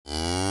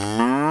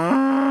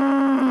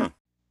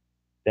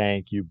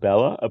Thank you,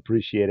 Bella.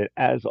 Appreciate it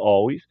as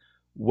always.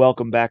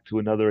 Welcome back to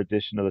another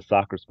edition of the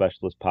Soccer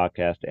Specialist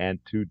Podcast. And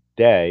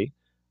today,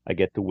 I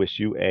get to wish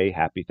you a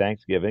happy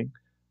Thanksgiving.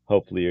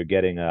 Hopefully, you're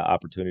getting an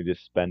opportunity to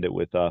spend it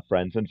with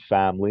friends and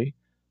family.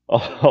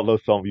 Although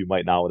some of you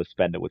might not want to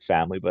spend it with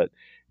family, but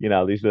these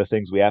are the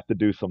things we have to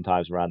do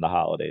sometimes around the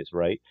holidays,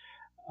 right?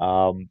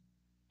 Um,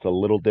 it's a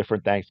little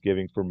different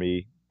Thanksgiving for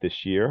me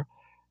this year,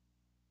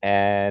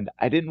 and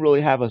I didn't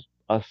really have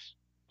a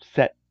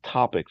set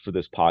topic for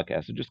this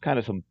podcast. So just kind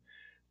of some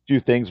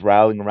few things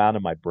rattling around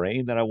in my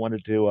brain that I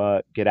wanted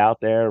to get out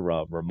there,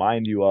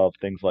 remind you of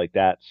things like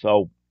that.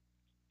 So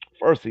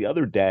first, the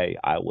other day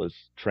I was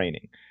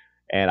training,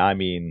 and I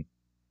mean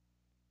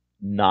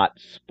not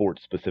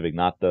sports specific,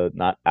 not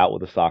out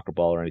with a soccer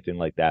ball or anything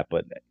like that,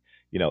 but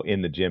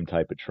in the gym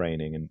type of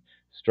training and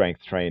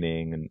strength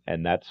training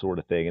and that sort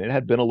of thing. And it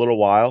had been a little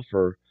while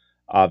for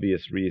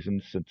obvious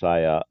reasons since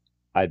I'd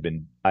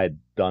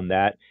done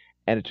that,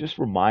 and it just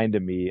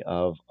reminded me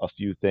of a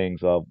few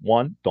things. Of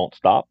one, don't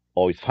stop,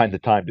 always find the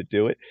time to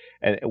do it,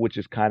 and which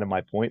is kind of my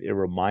point. It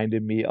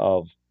reminded me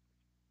of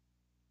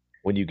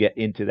when you get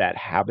into that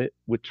habit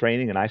with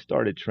training, and I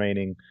started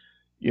training,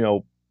 you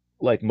know,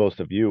 like most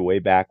of you, way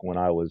back when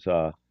I was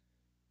man,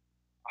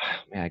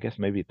 I guess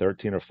maybe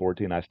 13 or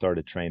 14, I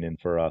started training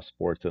for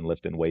sports and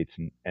lifting weights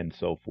and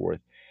so forth.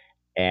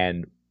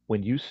 And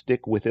when you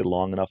stick with it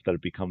long enough that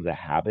it becomes a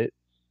habit,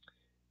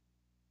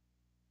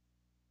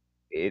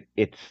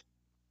 it's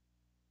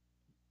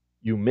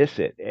you miss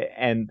it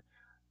and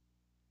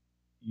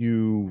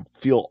you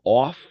feel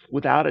off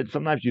without it.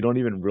 Sometimes you don't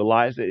even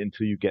realize it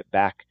until you get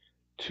back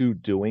to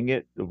doing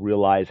it, to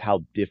realize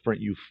how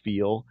different you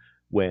feel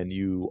when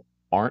you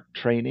aren't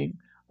training.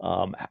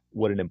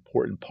 What an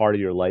important part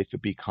of your life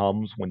it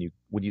becomes when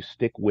you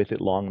stick with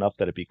it long enough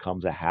that it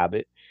becomes a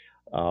habit.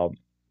 Um,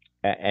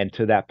 and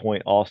to that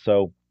point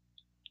also,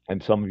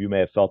 and some of you may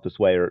have felt this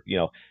way, or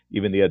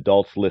even the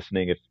adults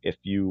listening, if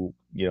you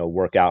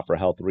work out for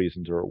health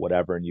reasons or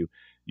whatever, and you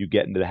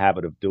get into the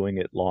habit of doing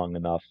it long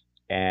enough,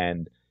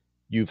 and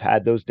you've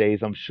had those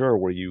days, I'm sure,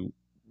 where you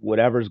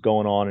whatever's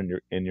going on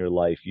in your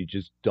life, you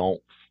just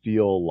don't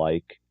feel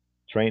like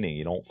training,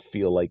 you don't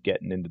feel like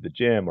getting into the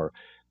gym, or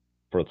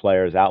for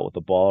players out with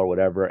the ball or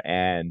whatever.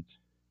 And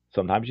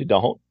sometimes you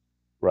don't,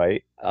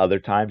 right? Other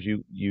times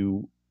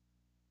you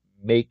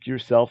make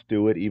yourself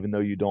do it even though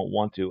you don't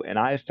want to. And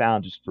I have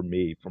found, just for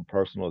me, from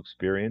personal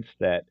experience,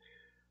 that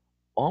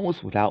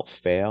almost without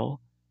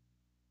fail,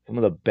 some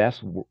of the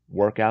best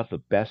workouts, the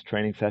best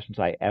training sessions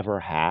I ever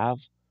have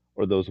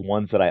are those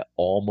ones that I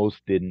almost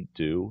didn't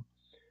do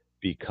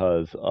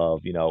because of,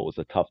 it was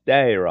a tough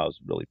day, or I was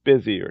really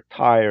busy or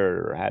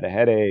tired or had a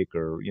headache,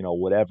 or,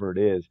 whatever it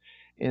is.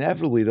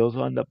 Inevitably, those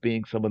end up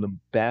being some of the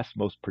best,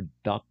 most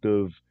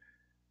productive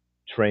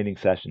training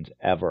sessions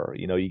ever.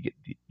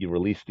 You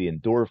release the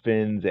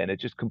endorphins, and it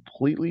just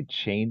completely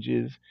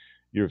changes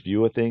your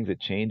view of things. It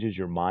changes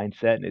your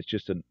mindset, and it's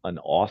just an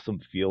awesome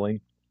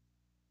feeling.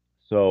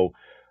 So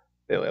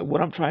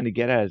what I'm trying to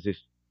get at is, if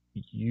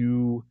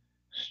you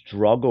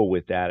struggle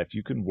with that, if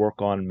you can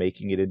work on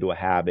making it into a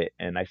habit,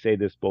 and I say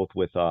this both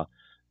with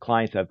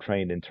clients I've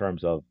trained in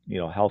terms of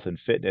health and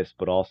fitness,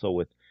 but also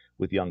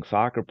with young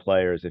soccer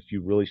players. If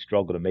you really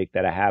struggle to make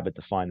that a habit,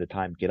 to find the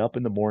time, get up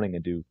in the morning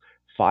and do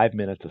 5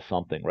 minutes of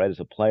something, right? As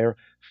a player,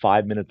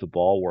 5 minutes of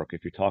ball work.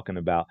 If you're talking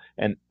about,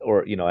 and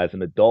or as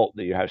an adult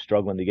that you're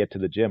struggling to get to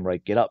the gym,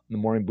 right? Get up in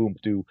the morning, boom,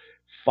 do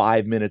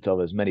 5 minutes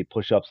of as many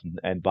push-ups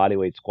and body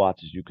weight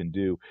squats as you can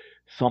do.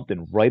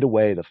 Something right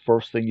away, the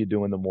first thing you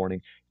do in the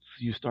morning,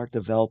 you start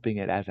developing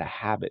it as a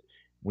habit.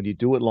 When you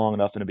do it long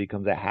enough and it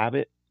becomes a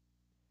habit,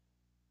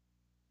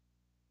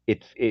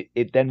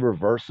 it then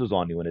reverses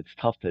on you, and it's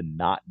tough to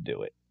not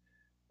do it.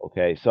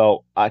 Okay,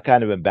 so I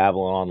kind of been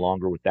babbling on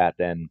longer with that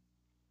than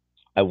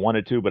I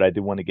wanted to, but I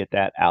did want to get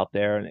that out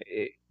there. And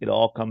it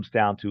all comes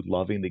down to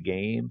loving the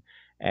game,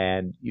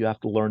 and you have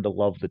to learn to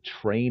love the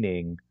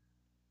training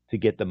to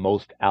get the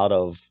most out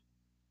of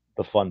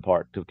the fun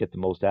part, to get the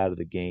most out of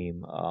the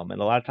game. And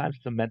a lot of times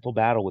it's a mental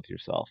battle with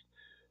yourself,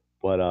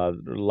 but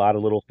there are a lot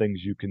of little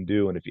things you can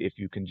do, and if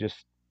you can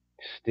just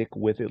stick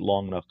with it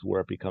long enough to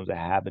where it becomes a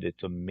habit,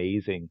 it's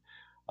amazing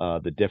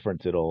the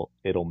difference it'll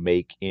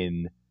make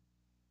in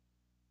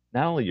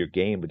not only your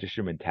game but just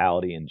your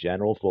mentality in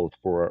general, both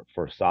for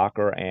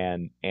soccer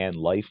and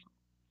life.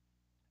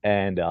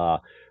 And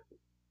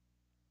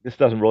this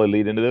doesn't really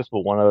lead into this, but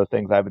one of the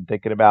things I've been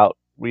thinking about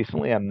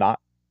recently, I'm not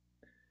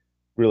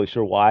really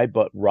sure why,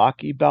 but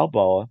Rocky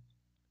Balboa,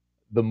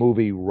 the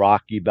movie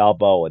Rocky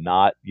Balboa,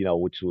 not,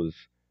 which was,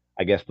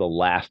 I guess, the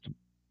last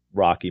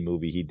Rocky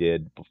movie he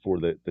did before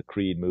the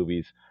Creed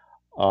movies,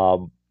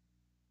 um,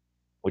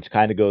 which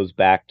kind of goes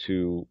back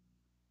to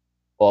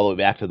all the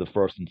way back to the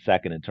first and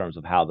second in terms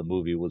of how the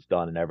movie was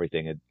done and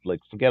everything. And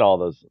like, forget all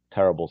those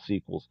terrible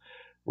sequels.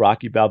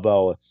 Rocky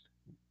Balboa,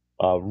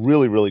 a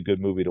really, really good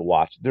movie to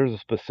watch. There's a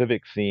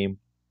specific scene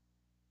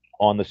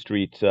on the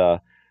streets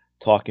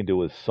talking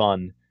to his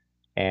son,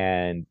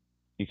 and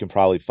you can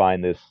probably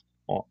find this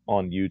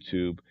on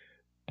YouTube.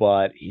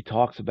 But he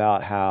talks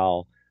about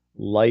how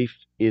life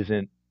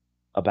isn't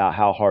about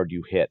how hard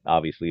you hit.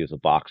 Obviously, as a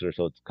boxer,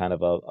 so it's kind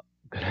of a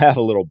gonna have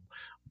a little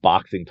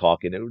boxing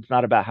talk in it. It's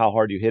not about how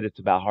hard you hit; it's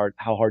about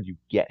how hard you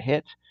get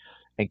hit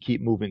and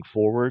keep moving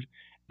forward.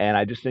 And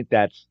I just think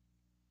that's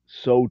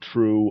so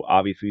true.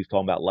 Obviously, he's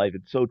talking about life.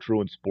 It's so true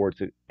in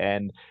sports.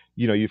 And,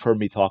 you've heard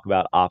me talk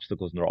about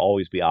obstacles, and there'll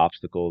always be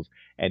obstacles.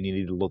 And you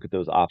need to look at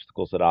those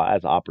obstacles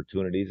as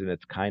opportunities. And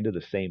it's kind of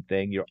the same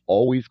thing. You're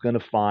always going to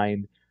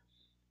find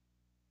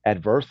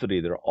adversity.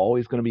 There are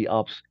always going to be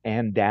ups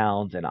and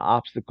downs and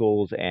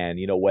obstacles. And,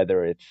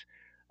 whether it's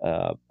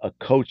a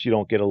coach you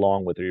don't get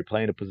along with, or you're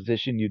playing a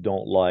position you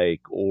don't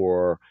like,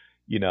 or,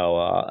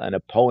 an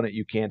opponent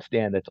you can't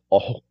stand that's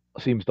all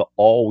seems to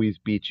always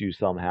beat you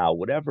somehow,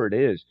 whatever it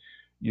is,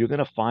 you're going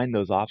to find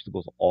those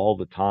obstacles all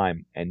the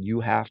time. And you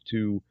have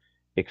to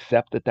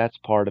accept that that's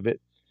part of it.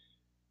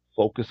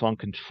 Focus on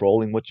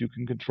controlling what you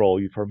can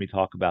control. You've heard me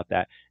talk about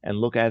that. And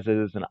look at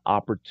it as an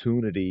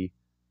opportunity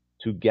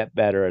to get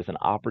better, as an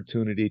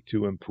opportunity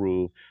to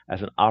improve,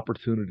 as an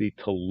opportunity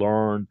to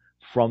learn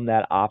from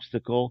that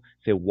obstacle.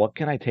 Say, what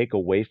can I take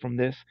away from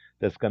this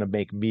that's going to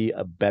make me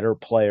a better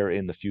player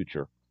in the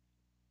future?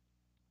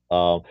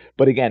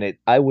 But again,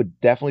 I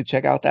would definitely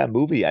check out that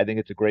movie. I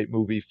think it's a great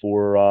movie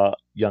for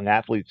young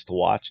athletes to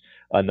watch.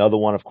 Another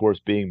one, of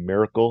course, being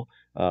Miracle.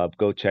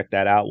 Go check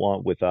that out,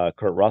 one with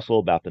Kurt Russell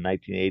about the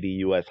 1980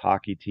 U.S.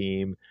 hockey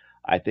team.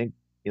 I think,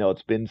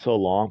 it's been so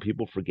long,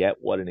 people forget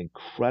what an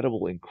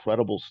incredible,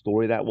 incredible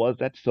story that was.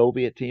 That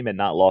Soviet team had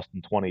not lost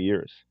in 20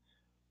 years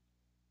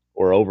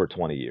or over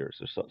 20 years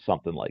or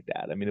something like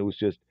that. I mean, it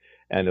was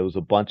and it was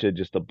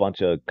just a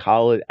bunch of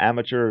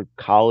amateur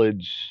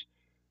college,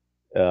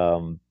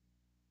 um,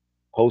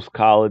 post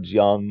college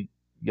young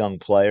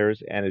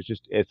players, and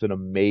it's an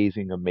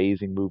amazing,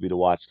 amazing movie to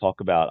watch.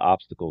 Talk about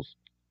obstacles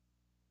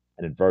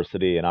and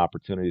adversity and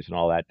opportunities and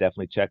all that.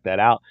 Definitely check that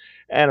out.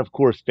 And of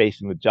course,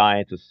 Facing the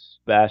Giants,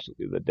 especially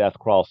the death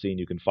crawl scene,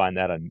 you can find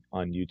that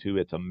on YouTube.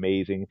 It's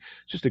amazing.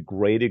 Just a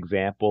great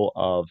example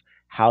of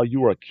how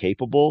you are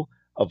capable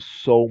of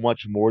so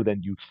much more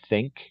than you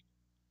think,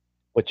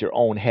 but your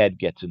own head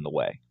gets in the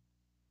way.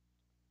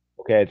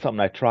 Okay, it's something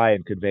I try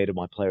and convey to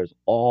my players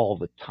all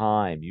the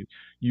time.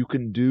 You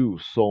can do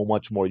so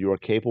much more. You are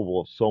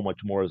capable of so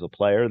much more as a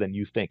player than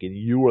you think, and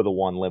you are the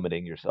one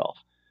limiting yourself.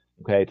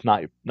 Okay, it's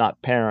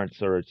not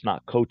parents, or it's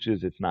not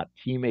coaches, it's not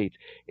teammates.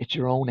 It's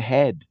your own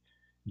head.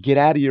 Get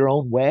out of your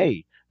own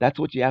way. That's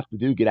what you have to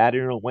do. Get out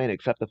of your own way and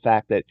accept the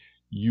fact that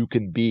you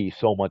can be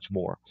so much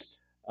more.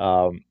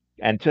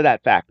 And to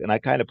that fact, and I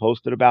kind of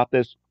posted about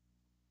this,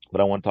 but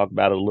I want to talk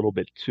about it a little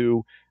bit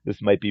too.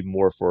 This might be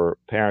more for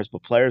parents,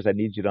 but players, I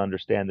need you to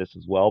understand this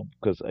as well.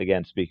 Because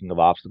again, speaking of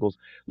obstacles,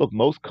 look,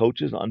 most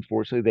coaches,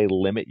 unfortunately, they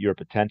limit your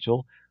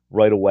potential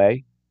right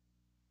away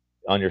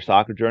on your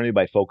soccer journey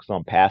by focusing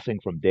on passing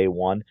from day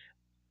one,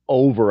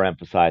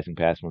 overemphasizing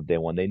passing from day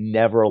one. They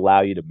never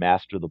allow you to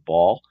master the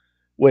ball,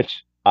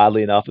 which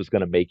oddly enough is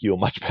going to make you a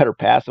much better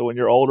passer when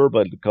you're older.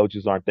 But the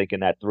coaches aren't thinking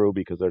that through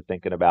because they're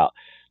thinking about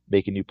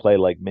making you play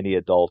like mini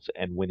adults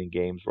and winning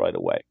games right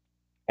away.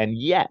 And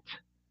yet,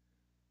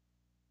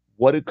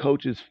 what do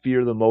coaches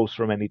fear the most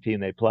from any team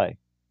they play?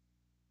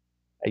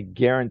 I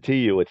guarantee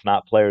you it's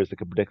not players that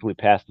can particularly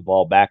pass the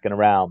ball backing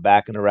around,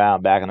 backing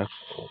around, backing.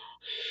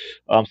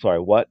 I'm sorry,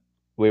 what?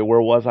 Wait,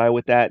 where was I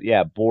with that?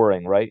 Yeah,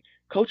 boring, right?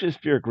 Coaches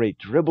fear great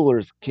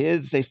dribblers,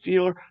 kids. They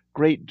fear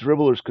great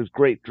dribblers because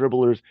great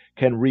dribblers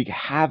can wreak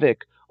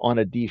havoc on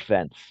a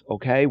defense.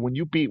 Okay? When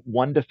you beat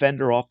one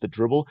defender off the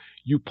dribble,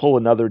 you pull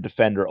another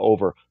defender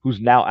over who's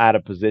now out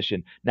of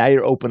position. Now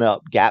you're opening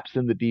up gaps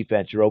in the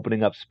defense. You're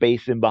opening up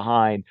space in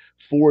behind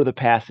for the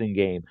passing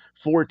game,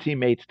 for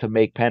teammates to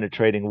make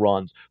penetrating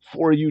runs,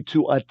 for you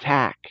to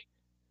attack.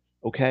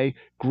 Okay?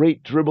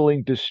 Great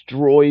dribbling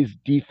destroys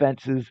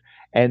defenses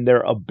and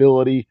their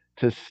ability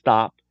to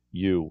stop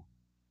you.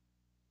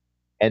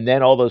 And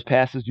then all those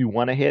passes you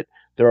want to hit,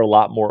 they're a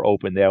lot more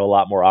open. They have a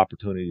lot more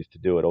opportunities to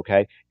do it.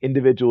 Okay?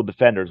 Individual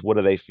defenders, what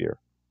do they fear?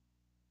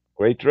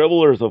 Great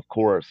dribblers, of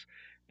course.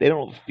 They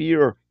don't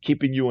fear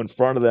keeping you in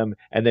front of them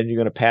and then you're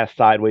going to pass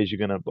sideways,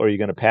 you're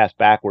going to pass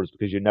backwards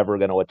because you're never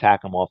going to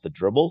attack them off the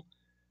dribble.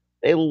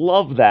 They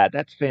love that.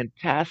 That's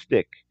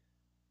fantastic.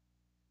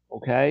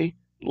 Okay?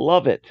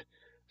 Love it.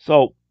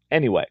 So,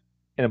 anyway,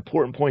 an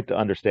important point to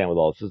understand with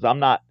all this is I'm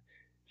not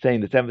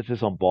saying this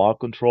emphasis on ball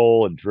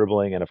control and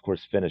dribbling and, of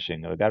course,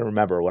 finishing. I got to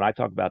remember when I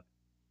talk about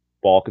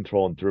ball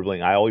control and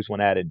dribbling, I always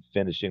want to add in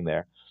finishing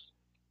there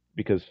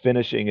because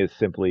finishing is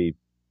simply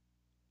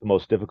the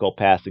most difficult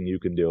passing you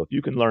can do. If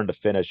you can learn to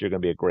finish, you're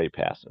going to be a great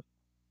passer.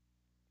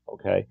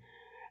 Okay?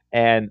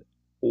 And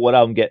what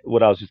I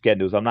was just getting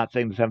to is I'm not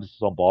saying this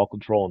emphasis on ball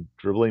control and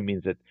dribbling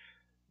means that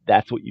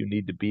that's what you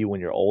need to be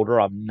when you're older.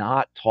 I'm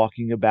not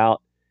talking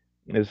about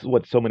this is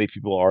what so many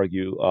people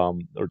argue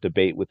or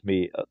debate with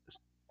me.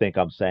 Think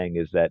I'm saying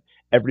is that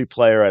every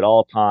player at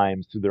all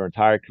times through their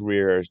entire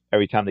career,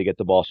 every time they get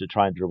the ball, should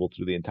try and dribble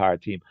through the entire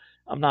team.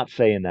 I'm not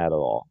saying that at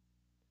all.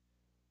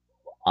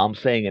 I'm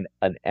saying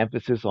an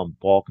emphasis on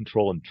ball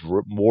control and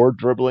more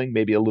dribbling,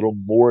 maybe a little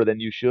more than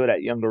you should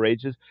at younger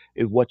ages,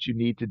 is what you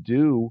need to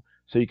do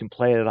so you can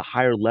play at a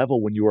higher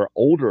level when you are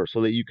older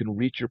so that you can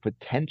reach your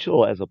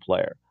potential as a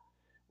player,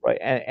 right?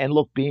 And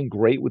look, being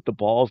great with the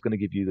ball is going to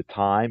give you the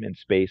time and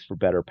space for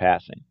better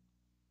passing.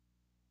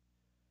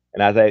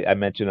 And as I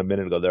mentioned a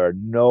minute ago, there are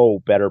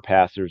no better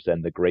passers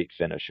than the great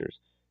finishers.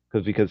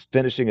 Because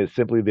finishing is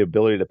simply the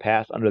ability to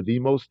pass under the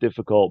most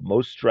difficult,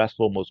 most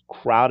stressful, most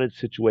crowded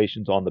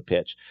situations on the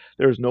pitch.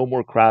 There is no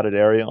more crowded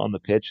area on the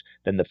pitch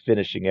than the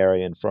finishing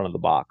area in front of the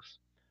box.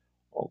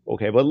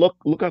 Okay, but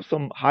look up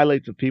some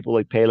highlights of people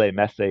like Pele,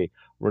 Messi,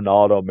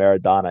 Ronaldo,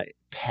 Maradona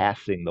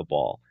passing the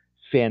ball.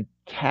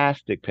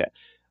 Fantastic pass.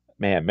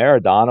 Man,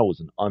 Maradona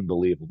was an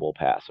unbelievable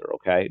passer.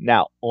 Okay,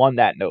 now on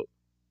that note,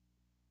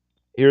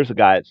 here's a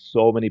guy that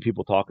so many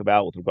people talk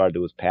about with regard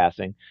to his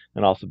passing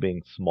and also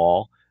being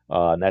small,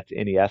 and that's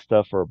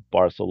Iniesta for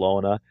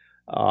Barcelona.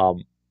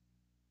 Um,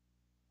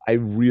 I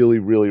really,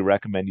 really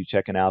recommend you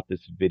checking out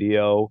this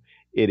video.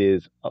 It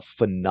is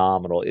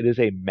phenomenal. It is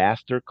a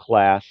master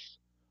class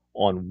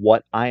on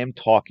what I am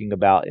talking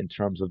about in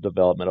terms of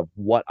development of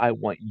what I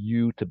want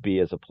you to be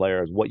as a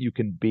player, what you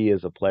can be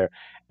as a player,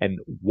 and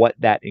what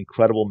that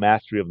incredible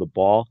mastery of the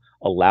ball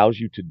allows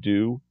you to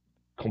do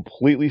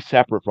completely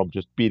separate from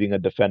just beating a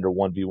defender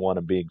 1v1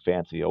 and being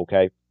fancy,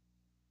 okay?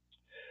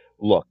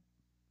 Look,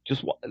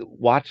 just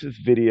watch this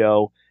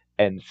video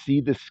and see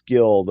the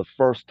skill, the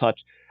first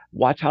touch.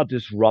 Watch how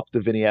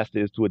disruptive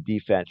Iniesta is to a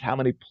defense. How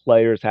many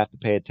players have to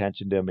pay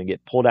attention to him and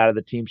get pulled out of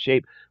the team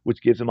shape,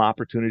 which gives him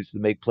opportunities to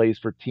make plays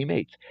for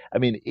teammates. I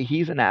mean,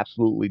 he's an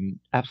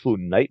absolute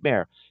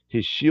nightmare.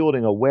 His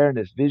shielding,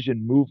 awareness,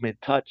 vision,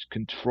 movement, touch,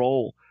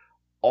 control,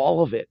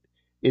 all of it.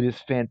 It is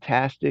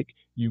fantastic.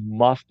 You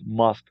must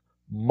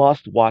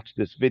watch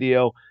this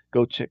video.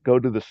 Go to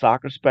the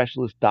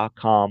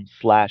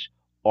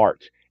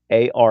soccerspecialist.com/art,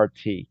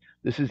 A-R-T.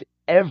 This is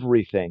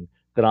everything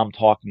that I'm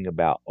talking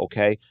about,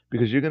 okay?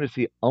 Because you're going to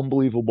see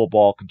unbelievable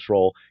ball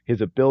control,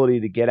 his ability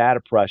to get out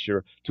of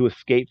pressure, to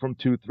escape from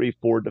 2, 3,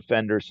 4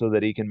 defenders so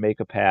that he can make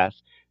a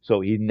pass.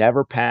 So he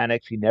never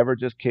panics, he never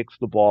just kicks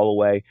the ball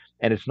away,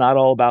 and it's not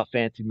all about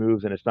fancy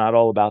moves and it's not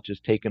all about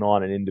just taking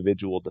on an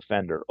individual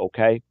defender,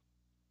 okay?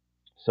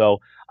 So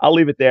I'll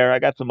leave it there. I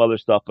got some other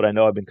stuff, but I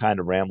know I've been kind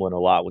of rambling a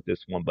lot with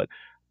this one. But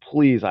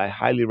please, I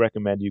highly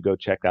recommend you go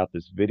check out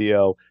this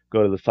video.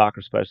 Go to the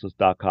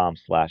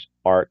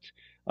soccerspecialist.com/art.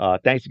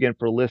 Thanks again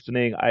for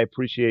listening. I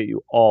appreciate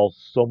you all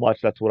so much.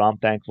 That's what I'm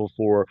thankful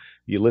for.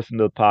 You listen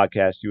to the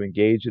podcast, you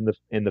engage in the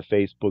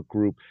Facebook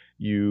group,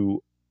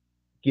 you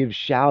give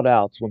shout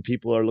outs when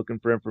people are looking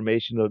for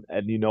information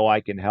and you know I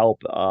can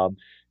help.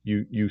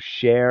 You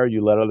share,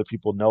 you let other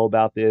people know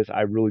about this.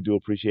 I really do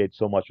appreciate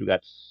so much. We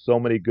got so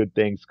many good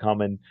things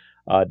coming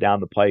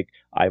down the pike.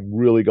 I'm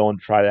really going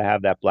to try to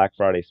have that Black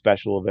Friday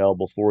special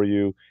available for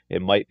you.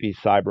 It might be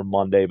Cyber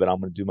Monday, but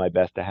I'm going to do my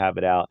best to have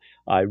it out.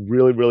 I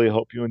really, really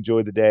hope you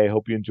enjoy the day. I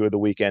hope you enjoy the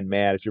weekend,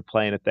 man. If you're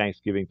playing a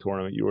Thanksgiving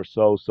tournament, you are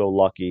so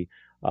lucky.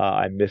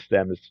 I miss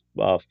them. This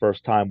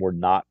first time we're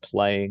not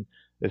playing.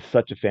 It's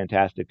such a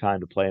fantastic time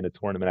to play in a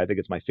tournament. I think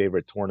it's my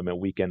favorite tournament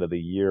weekend of the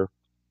year.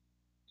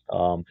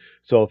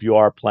 So if you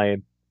are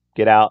playing,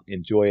 get out,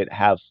 enjoy it,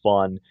 have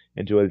fun,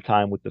 enjoy the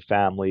time with the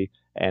family,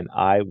 and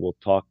I will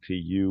talk to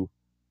you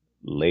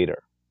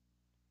later.